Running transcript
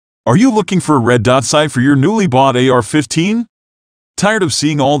Are you looking for a red dot sight for your newly bought AR-15? Tired of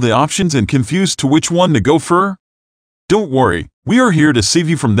seeing all the options and confused to which one to go for? Don't worry, we are here to save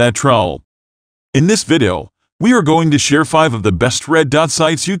you from that trouble. In this video, we are going to share 5 of the best red dot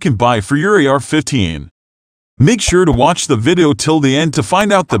sights you can buy for your AR-15. Make sure to watch the video till the end to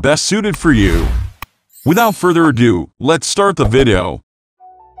find out the best suited for you. Without further ado, let's start the video.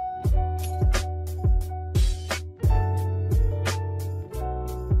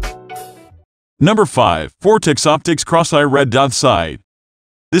 Number 5. Vortex Optics Crosseye Red Dot Sight.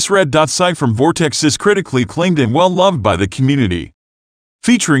 This red dot sight from Vortex is critically acclaimed and well loved by the community.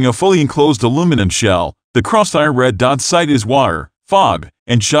 Featuring a fully enclosed aluminum shell, the Crosseye Red Dot Sight is water, fog,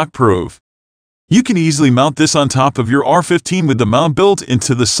 and shock-proof. You can easily mount this on top of your AR-15 with the mount built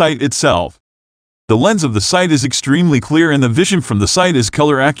into the sight itself. The lens of the sight is extremely clear and the vision from the sight is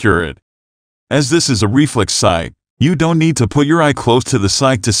color accurate. As this is a reflex sight, you don't need to put your eye close to the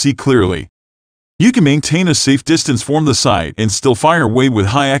sight to see clearly. You can maintain a safe distance from the sight and still fire away with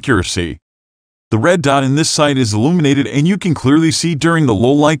high accuracy. The red dot in this sight is illuminated and you can clearly see during the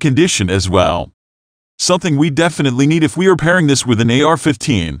low light condition as well. Something we definitely need if we are pairing this with an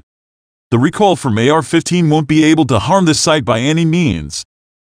AR-15. The recoil from AR-15 won't be able to harm this sight by any means.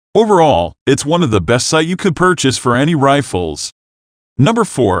 Overall, it's one of the best sight you could purchase for any rifles. Number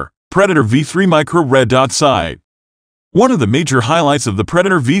 4. Predator V3 Micro Red Dot Sight. One of the major highlights of the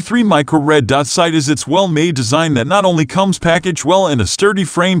Predator V3 Micro Red Dot Sight is its well-made design that not only comes packaged well in a sturdy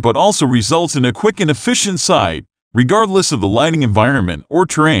frame but also results in a quick and efficient sight, regardless of the lighting environment or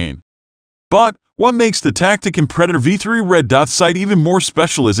terrain. But what makes the Tactic and Predator V3 Red Dot Sight even more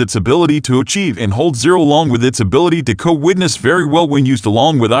special is its ability to achieve and hold zero along with its ability to co-witness very well when used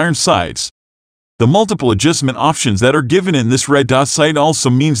along with iron sights. The multiple adjustment options that are given in this red dot sight also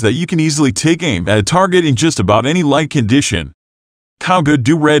means that you can easily take aim at a target in just about any light condition. How good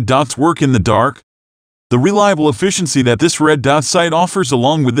do red dots work in the dark? The reliable efficiency that this red dot sight offers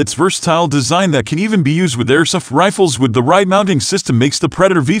along with its versatile design that can even be used with airsoft rifles with the right mounting system makes the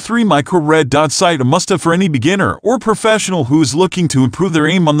Predator V3 Micro Red Dot Sight a must-have for any beginner or professional who is looking to improve their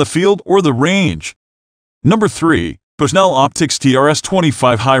aim on the field or the range. Number 3. Bushnell Optics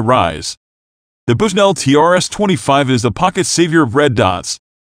TRS-25 High Rise. The Bushnell TRS-25 is the pocket savior of red dots.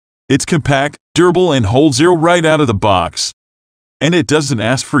 It's compact, durable, and holds zero right out of the box. And it doesn't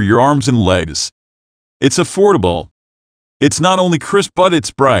ask for your arms and legs. It's affordable. It's not only crisp but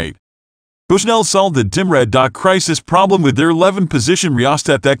it's bright. Bushnell solved the dim red dot crisis problem with their 11-position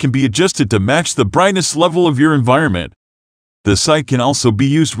rheostat that can be adjusted to match the brightness level of your environment. The sight can also be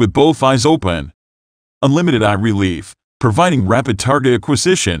used with both eyes open. Unlimited eye relief, providing rapid target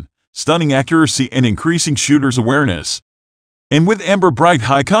acquisition, stunning accuracy and increasing shooter's awareness. And with amber bright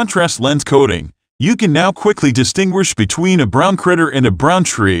high contrast lens coating, you can now quickly distinguish between a brown critter and a brown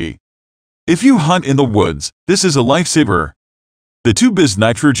tree. If you hunt in the woods, this is a lifesaver. The tube is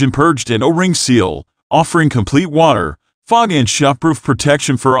nitrogen purged and O-ring seal, offering complete water, fog and shockproof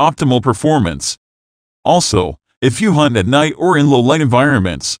protection for optimal performance. Also, if you hunt at night or in low light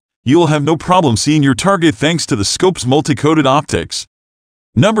environments, you'll have no problem seeing your target thanks to the scope's multi-coated optics.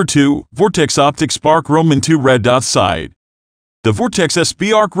 Number 2. Vortex Optics Spark Roman 2 Red Dot Sight. The Vortex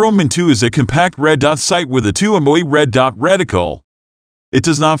SB Arc Roman 2 is a compact red dot sight with a 2 MOA red dot reticle. It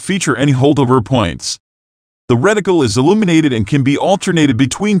does not feature any holdover points. The reticle is illuminated and can be alternated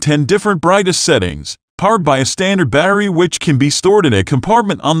between 10 different brightest settings, powered by a standard battery which can be stored in a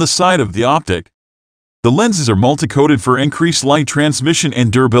compartment on the side of the optic. The lenses are multi-coated for increased light transmission and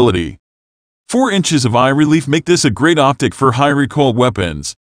durability. 4 inches of eye relief make this a great optic for high recoil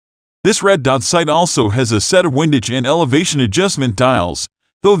weapons. This red dot sight also has a set of windage and elevation adjustment dials,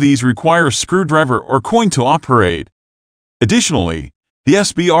 though these require a screwdriver or coin to operate. Additionally, the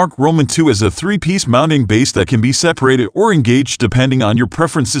SB Arc Roman 2 is a 3-piece mounting base that can be separated or engaged depending on your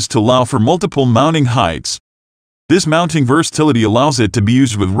preferences to allow for multiple mounting heights. This mounting versatility allows it to be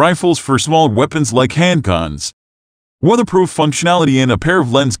used with rifles for small weapons like handguns. Weatherproof functionality and a pair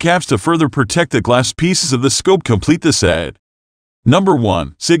of lens caps to further protect the glass pieces of the scope complete the set. Number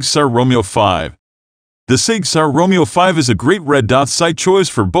 1. SIG Sauer Romeo 5. The SIG Sauer Romeo 5 is a great red dot sight choice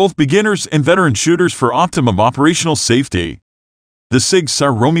for both beginners and veteran shooters for optimum operational safety. The SIG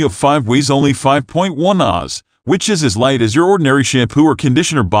Sauer Romeo 5 weighs only 5.1 oz, which is as light as your ordinary shampoo or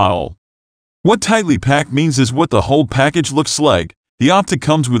conditioner bottle. What tightly packed means is what the whole package looks like. The optic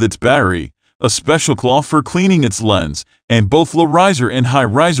comes with its battery, a special cloth for cleaning its lens, and both low riser and high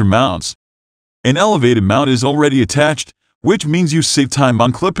riser mounts. An elevated mount is already attached, which means you save time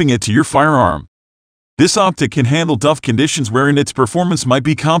on clipping it to your firearm. This optic can handle tough conditions wherein its performance might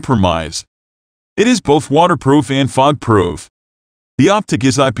be compromised. It is both waterproof and fog-proof. The optic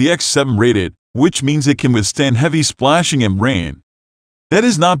is IPX7 rated, which means it can withstand heavy splashing and rain. That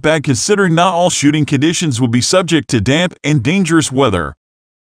is not bad considering not all shooting conditions will be subject to damp and dangerous weather.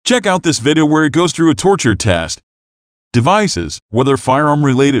 Check out this video where it goes through a torture test. Devices, whether firearm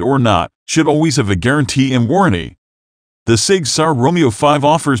related or not, should always have a guarantee and warranty. The SIG Sauer Romeo 5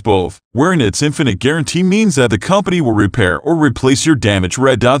 offers both, wherein its infinite guarantee means that the company will repair or replace your damaged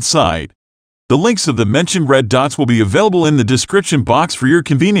red dot sight. The links of the mentioned red dots will be available in the description box for your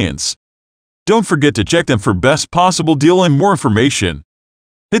convenience. Don't forget to check them for best possible deal and more information.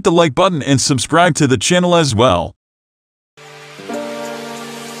 Hit the like button and subscribe to the channel as well.